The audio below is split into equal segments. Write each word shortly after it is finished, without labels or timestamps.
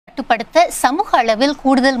கட்டுப்படுத்த சமூக அளவில்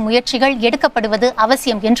கூடுதல் முயற்சிகள் எடுக்கப்படுவது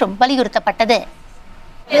அவசியம் என்றும் வலியுறுத்தப்பட்டது.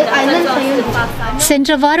 சென்ற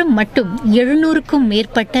வாரம் மட்டும் 700க்கும்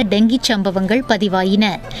மேற்பட்ட டெங்கி சம்பவங்கள் பதிவாயின.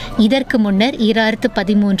 இதற்கு முன்னர்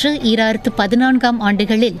 2013, 2014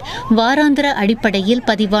 ஆண்டுகளில் வாராந்திர அடிப்படையில்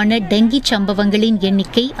பதிவான டெங்கி சம்பவங்களின்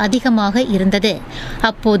எண்ணிக்கை அதிகமாக இருந்தது.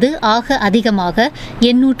 அப்போது ஆக அதிகமாக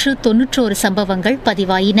 891 சம்பவங்கள்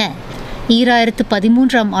பதிவாயின.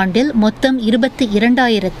 2013 ஆண்டில் மொத்தம்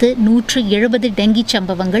 22,170 டெங்கி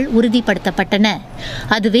சம்பவங்கள் உறுதிப்படுத்தப்பட்டன.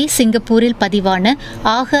 அதுவே சிங்கப்பூரில் பதிவான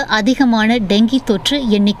ஆக அதிகமான டெங்கி தொற்று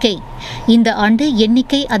எண்ணிக்கை. இந்த ஆண்டு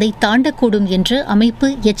எண்ணிக்கை அதை தாண்டக்கூடும் என்று அமைப்பு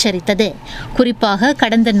எச்சரித்தது. குறிப்பாக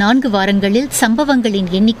கடந்த 4 வாரங்களில் சம்பவங்களின்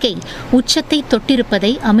எண்ணிக்கை உச்சத்தை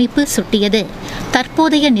தொட்டிருப்பதை அமைப்பு சுட்டியது.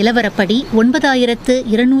 தற்போதைய நிலவரப்படி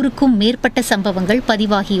 9,200க்கும் மேற்பட்ட சம்பவங்கள்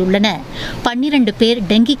பதிவாகியுள்ளன. 12 பேர்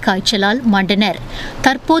டெங்கி காய்ச்சலால் மாண்டனர்.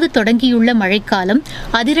 தற்போது தொடங்கியுள்ள மழைக்காலம்,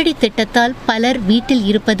 அதிரடி திட்டத்தால் பலர் வீட்டில்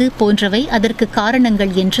இருப்பது போன்றவை அதற்கு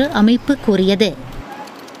காரணங்கள் என்று அமைப்பு கூறியது.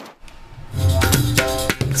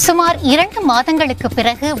 சுமார் 2 மாதங்களுக்கு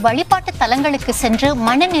பிறகு வழிபாட்டு தலங்களுக்கு சென்று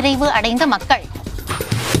மனநிறைவு அடைந்த மக்கள்.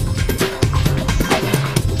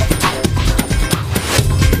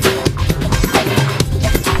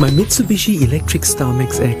 My Mitsubishi Electric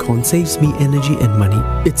StarMax aircon saves me energy and money.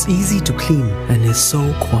 It's easy to clean and is so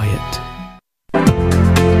quiet.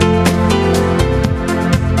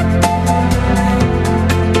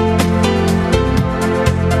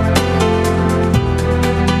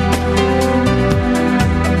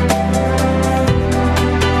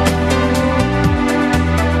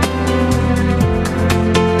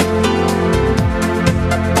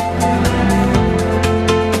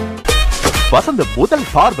 வசந்த முதல்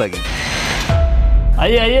பார்வை.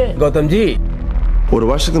 கௌதம் ஜி, ஒரு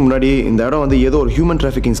வருஷத்துக்கு முன்னாடி இந்த இடம் வந்து ஏதோ ஒரு ஹியூமன்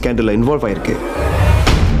டிராஃபிக்கிங் ஸ்கேண்டல்ல இன்வால்வ் ஆயிருக்கு.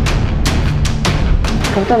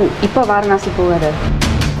 கௌதம் இப்போ வாரணாசி போவாரு.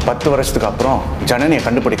 10 வருஷத்துக்கு அப்புறம் ஜனனியை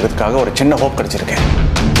கண்டுபிடிக்கிறதுக்காக ஒரு சின்ன ஹோப் கிடைச்சிருக்கேன்.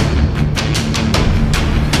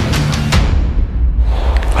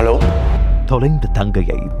 ஹலோ. தொலைந்த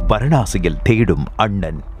தங்கையை வாரணாசியில் தேடும்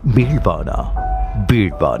அண்ணன் மீள்வானா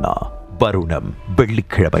வீழ்வானா? வருணம்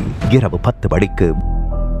வெள்ளிக்கிழமை இரவு 10 மணிக்கு.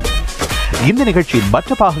 இந்த நிகழ்ச்சியின்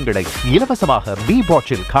மற்ற பாகங்களை இலவசமாக மீ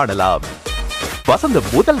வாட்சில் காணலாம். வசந்த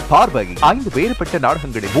முதல் பார்வை. 5 வேறுபட்ட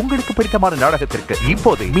நாடகங்களில் உங்களுக்கு பிடித்தமான நாடகத்திற்கு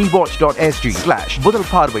இப்போதே mewatch.sg/முதல்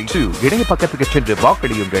பார்வை 2 இணைய பக்கத்துக்கு சென்று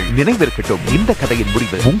வாக்களியுங்கள். நினைவிருக்கட்டும், இந்த கதையின்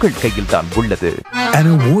முடிவு உங்கள் கையில் தான் உள்ளது. An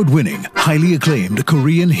award-winning, highly acclaimed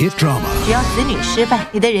Korean hit drama. 只要子女失败，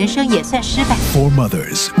你的人生也算失败。 Four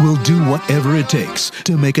mothers will do whatever it takes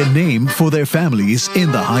to make a name for their families in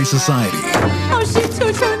the high society. 老师，求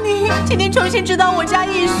求你，请您重新指导我家艺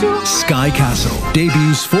术。 Sky Castle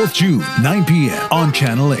debuts 4th June, 9 p.m. on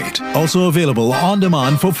Channel 8. Also available on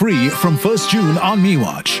demand for free from 1st June on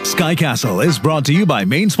MeWatch. Sky Castle is brought to you by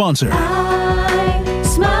main sponsor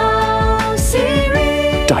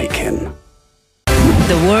Daikin.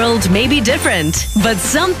 The world may be different, but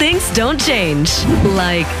some things don't change.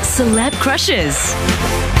 Like celeb crushes,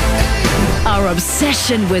 our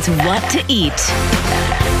obsession with what to eat,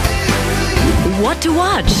 what to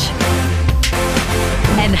watch,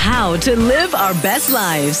 and how to live our best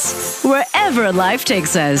lives, wherever life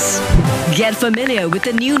takes us. Get familiar with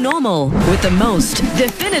the new normal with the most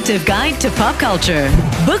definitive guide to pop culture.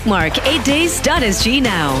 Bookmark 8days.sg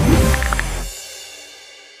now.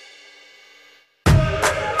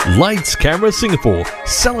 Lights Camera Singapore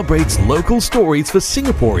celebrates local stories for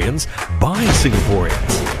Singaporeans by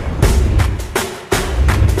Singaporeans.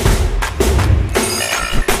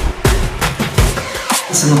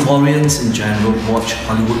 Singaporeans in general watch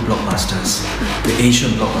Hollywood blockbusters, the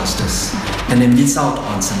Asian blockbusters, and they miss out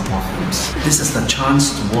on Singapore films. This is the chance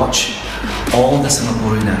to watch all the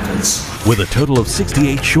Singaporean efforts. With a total of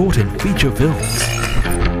 68 short and feature films.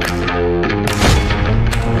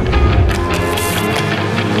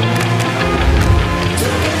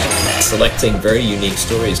 Selecting very unique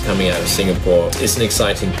stories coming out of Singapore is an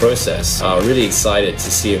exciting process. I'm really excited to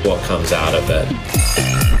see what comes out of it.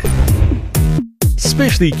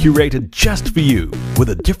 Specially curated just for you, with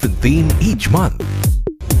a different theme each month.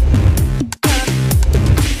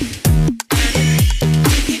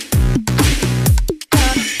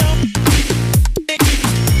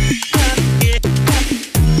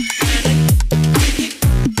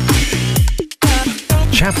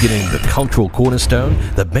 Championing the cultural cornerstone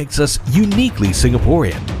that makes us uniquely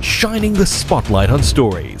Singaporean, shining the spotlight on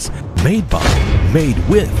stories made by, made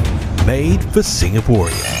with, made for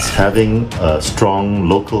Singaporeans. Having a strong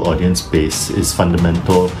local audience base is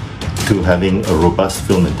fundamental to having a robust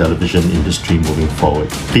film and television industry moving forward.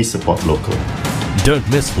 Please support local. Don't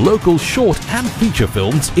miss local short and feature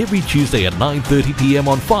films every Tuesday at 9:30 p.m.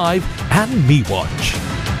 on 5 and MeWatch.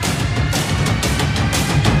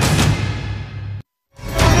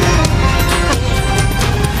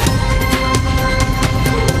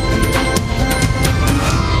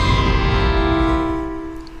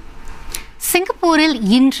 சிங்கப்பூரில்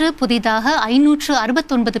இன்று புதிதாக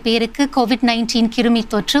 569 பேருக்கு COVID-19 கிருமி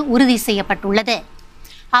தொற்று உறுதி செய்யப்பட்டுள்ளது.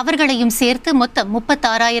 அவர்களையும் சேர்த்து மொத்தம்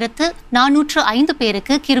 36,405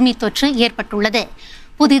 பேருக்கு கிருமி தொற்று ஏற்பட்டுள்ளது.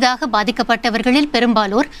 புதிதாக பாதிக்கப்பட்டவர்களில்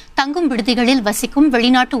பெரும்பாலோர் தங்கும் விடுதிகளில் வசிக்கும்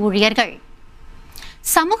வெளிநாட்டு ஊழியர்கள்.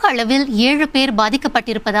 சமூக அளவில் 7 பேர்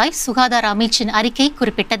பாதிக்கப்பட்டிருப்பதாய் சுகாதார அமைச்சின் அறிக்கை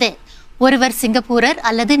குறிப்பிட்டது. ஒருவர் சிங்கப்பூரர்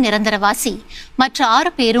அல்லது நிரந்தரவாசி, மற்ற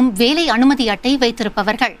 6 பேரும் வேலை அனுமதி அட்டை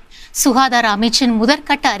வைத்திருப்பவர்கள். சுகாதார அமைச்சின்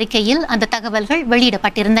முதற்கட்ட அறிக்கையில் அந்த தகவல்கள்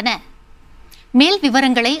வெளியிடப்பட்டிருந்தன. மேல்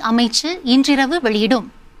விவரங்களை அமைச்சு இன்றிரவு வெளியிடும்.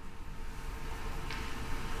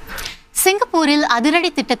 சிங்கப்பூரில் அதிரடி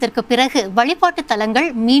திட்டத்திற்கு பிறகு வழிபாட்டு தலங்கள்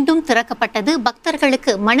மீண்டும் திறக்கப்பட்டது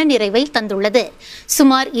பக்தர்களுக்கு மனநிறைவை தந்துள்ளது.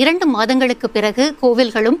 சுமார் 2 மாதங்களுக்கு பிறகு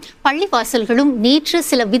கோவில்களும் பள்ளிவாசல்களும் நேற்று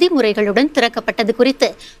சில விதிமுறைகளுடன் திறக்கப்பட்டது குறித்து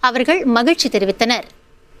அவர்கள் மகிழ்ச்சி தெரிவித்தனர்.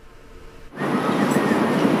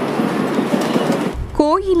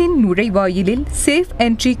 கோயிலின் நுழைவாயிலில் சேஃப்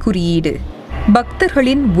என்ட்ரி குறியீடு,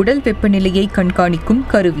 பக்தர்களின் உடல் வெப்பநிலையை கண்காணிக்கும்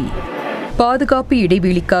கருவி, பாதுகாப்பு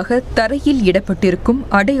இடைவெளிக்காக தரையில் இடப்பட்டிருக்கும்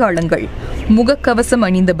அடையாளங்கள், முகக்கவசம்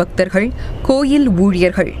அணிந்த பக்தர்கள், கோயில்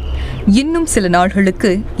ஊழியர்கள். இன்னும் சில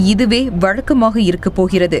நாள்களுக்கு இதுவே வழக்கமாக இருக்கப்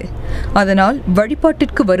போகிறது. அதனால்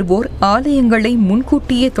வழிபாட்டிற்கு வருவோர் ஆலயங்களை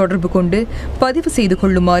முன்கூட்டியே தொடர்பு கொண்டு பதிவு செய்து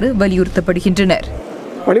கொள்ளுமாறு வலியுறுத்தப்படுகின்றனர்.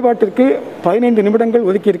 வழிபாட்டிற்கு 15 நிமிடங்கள்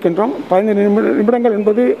ஒதுக்கி இருக்கின்றோம். 15 நிமிடங்கள்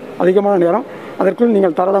என்பது அதிகமான நேரம். அதற்குள்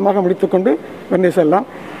நீங்கள் தாராளமாக முடித்துக்கொண்டு வெண்ணை செல்லலாம்.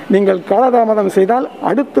 நீங்கள் காலதாமதம் செய்தால்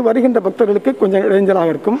அடுத்து வருகின்ற பக்தர்களுக்கு கொஞ்சம்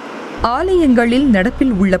இடைஞ்சலாக இருக்கும். ஆலயங்களில்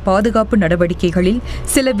நடப்பில் உள்ள பாதுகாப்பு நடவடிக்கைகளில்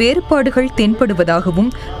சில வேறுபாடுகள்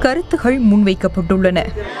தென்படுவதாகவும் கருத்துகள் முன்வைக்கப்பட்டுள்ளன.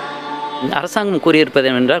 அரசாங்கம் கூறியிருப்பது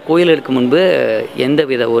என்னவென்றால், கோயிலுக்கு முன்பு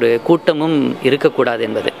எந்தவித ஒரு கூட்டமும் இருக்கக்கூடாது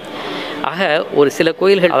என்பது. ஆக ஒரு சில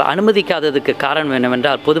கோயில்கள் அனுமதிக்காததுக்கு காரணம்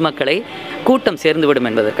என்னவென்றால், பொதுமக்களை கூட்டம் சேர்ந்துவிடும்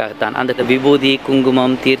என்பதற்காகத்தான். அந்த விபூதி,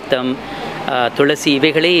 குங்குமம், தீர்த்தம், துளசி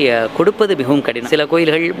இவைகளை கொடுப்பது மிகவும் கடினம். சில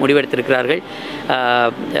கோயில்கள் முடிவெடுத்திருக்கிறார்கள்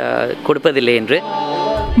கொடுப்பதில்லை என்று.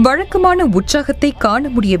 வழக்கமான உற்சாகத்தை காண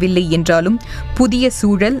முடியவில்லை என்றாலும் புதிய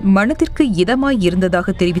சூழல் மனதிற்கு இதமாய்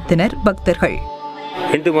இருந்ததாக தெரிவித்தனர் பக்தர்கள்.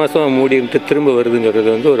 2 மாதம் மூடிட்டு திரும்ப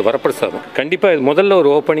வருதுங்கிறது ஒரு வரப்பிரசாதம். கண்டிப்பாக முதல்ல ஒரு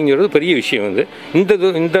ஓப்பனிங்கிறது பெரிய விஷயம்.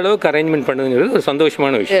 இந்த அளவுக்கு அரேஞ்ச்மெண்ட் பண்ணுங்கிறது ஒரு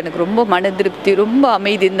சந்தோஷமான விஷயம். எனக்கு ரொம்ப மன திருப்தி, ரொம்ப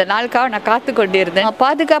அமைதி. இந்த நாளுக்காக நான் காத்து கொண்டே இருந்தேன்.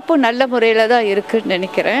 பாதுகாப்பும் நல்ல முறையில் தான் இருக்குன்னு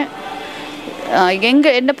நினைக்கிறேன்.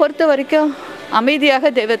 என்னை பொறுத்த வரைக்கும்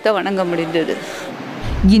அமைதியாக தெய்வத்தை வணங்க முடிந்தது.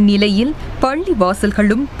 இந்நிலையில் பள்ளி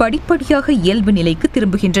வாசல்களும் படிப்படியாக இயல்பு நிலைக்கு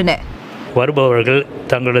திரும்புகின்றன. வருபவர்கள்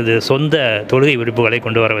தங்களது சொந்த தொழுகை விருப்புகளை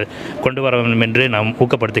கொண்டு வர வேண்டும் என்று நாம்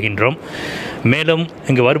ஊக்கப்படுத்துகின்றோம். மேலும்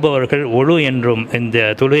இங்கு வருபவர்கள் ஒழு என்றும் இந்த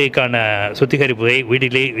தொழுகைக்கான சுத்திகரிப்பை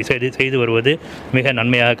வீட்டிலே செய்து வருவது மிக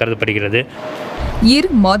நன்மையாக கருதப்படுகிறது.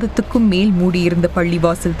 2 மாதத்துக்கும் மேல் மூடியிருந்த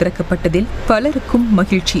பள்ளிவாசல் திறக்கப்பட்டதில் பலருக்கும்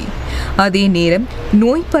மகிழ்ச்சி. அதே நேரம்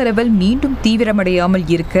நோய் பரவல் மீண்டும் தீவிரமடையாமல்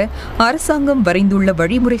இருக்க அரசாங்கம் வரைந்துள்ள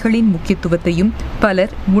வழிமுறைகளின் முக்கியத்துவத்தையும்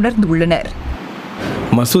பலர் உணர்ந்துள்ளனர்.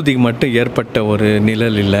 மசூதிக்கு மட்டும் ஏற்பட்ட ஒரு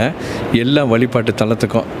நிழல் இல்லை, எல்லா வழிபாட்டு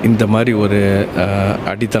தலத்துக்கும் இந்த மாதிரி ஒரு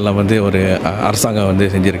அடித்தளம் ஒரு அரசாங்கம்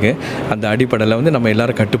செஞ்சுருக்கு. அந்த அடிப்படையில் நம்ம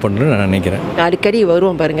எல்லாரும் கட்டுப்படணும்னு நான் நினைக்கிறேன். அடிக்கடி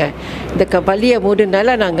வருவோம் பாருங்கள். இந்த பள்ளியை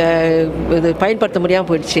மூடுனால நாங்கள் இது பயன்படுத்த முடியாமல்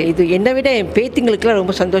போயிடுச்சு. இது என்னை விட என் பேத்திங்களுக்கெல்லாம்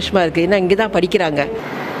ரொம்ப சந்தோஷமாக இருக்குது. ஏன்னா இங்கே தான் படிக்கிறாங்க.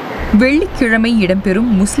 வெள்ளிக்கிழமை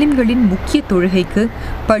இடம்பெறும் முஸ்லிம்களின் முக்கிய தொழுகைக்கு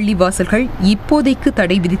பள்ளிவாசல்கள் இப்போதைக்கு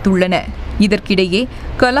தடை விதித்துள்ளன. இதற்கிடையே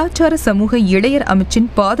கலாச்சார சமூக இளையர் அமைச்சின்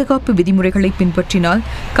பாதுகாப்பு விதிமுறைகளை பின்பற்றினால்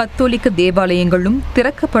கத்தோலிக்க தேவாலயங்களும்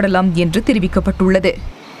திறக்கப்படலாம் என்று தெரிவிக்கப்பட்டுள்ளது.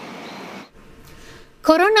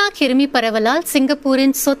 கொரோனா கிருமி பரவலால்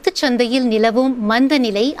சிங்கப்பூரின் சொத்து சந்தையில் நிலவும் மந்த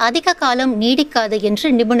நிலை அதிக காலம் நீடிக்காது என்று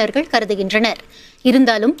நிபுணர்கள் கருதுகின்றனர்.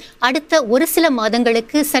 இருந்தாலும் அடுத்த ஒரு சில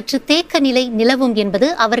மாதங்களுக்கு சற்று தேக்க நிலை நிலவும் என்பது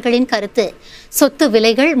அவர்களின் கருத்து. சொத்து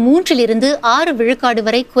விலைகள் 3% 6%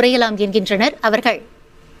 வரை குறையலாம் என்கின்றனர் அவர்கள்.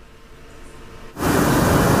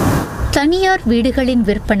 தனியார் வீடுகளின்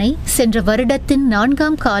விற்பனை சென்ற வருடத்தின்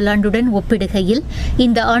 4ஆம் காலாண்டுடன் ஒப்பிடுகையில்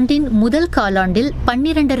இந்த ஆண்டின் முதல் காலாண்டில்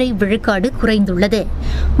 12.5% குறைந்துள்ளது.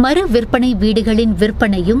 மறு விற்பனை வீடுகளின்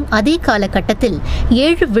விற்பனையும் அதே காலகட்டத்தில்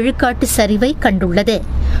 7% சரிவை கண்டுள்ளது.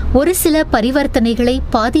 ஒரு சில பரிவர்த்தனைகளை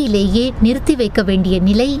பாதியிலேயே நிறுத்தி வைக்க வேண்டிய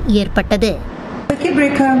நிலை ஏற்பட்டது.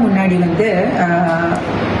 முன்னாடி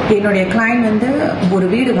என்னுடைய கிளைண்ட் வந்து ஒரு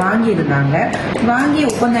வீடு வாங்கியிருந்தாங்க. வாங்கி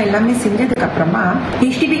ஒப்பந்தம் எல்லாமே செஞ்சதுக்கு அப்புறமா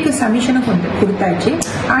ஹெச்டிபிக்கு சப்மிஷனும் கொடுத்தாச்சு.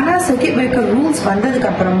 ஆனால் சர்க்கியூட் பிரேக்கர் ரூல்ஸ் வந்ததுக்கு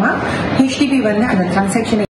அப்புறமா ஹெச்டிபி வந்து அந்த டிரான்சாக்ஷனை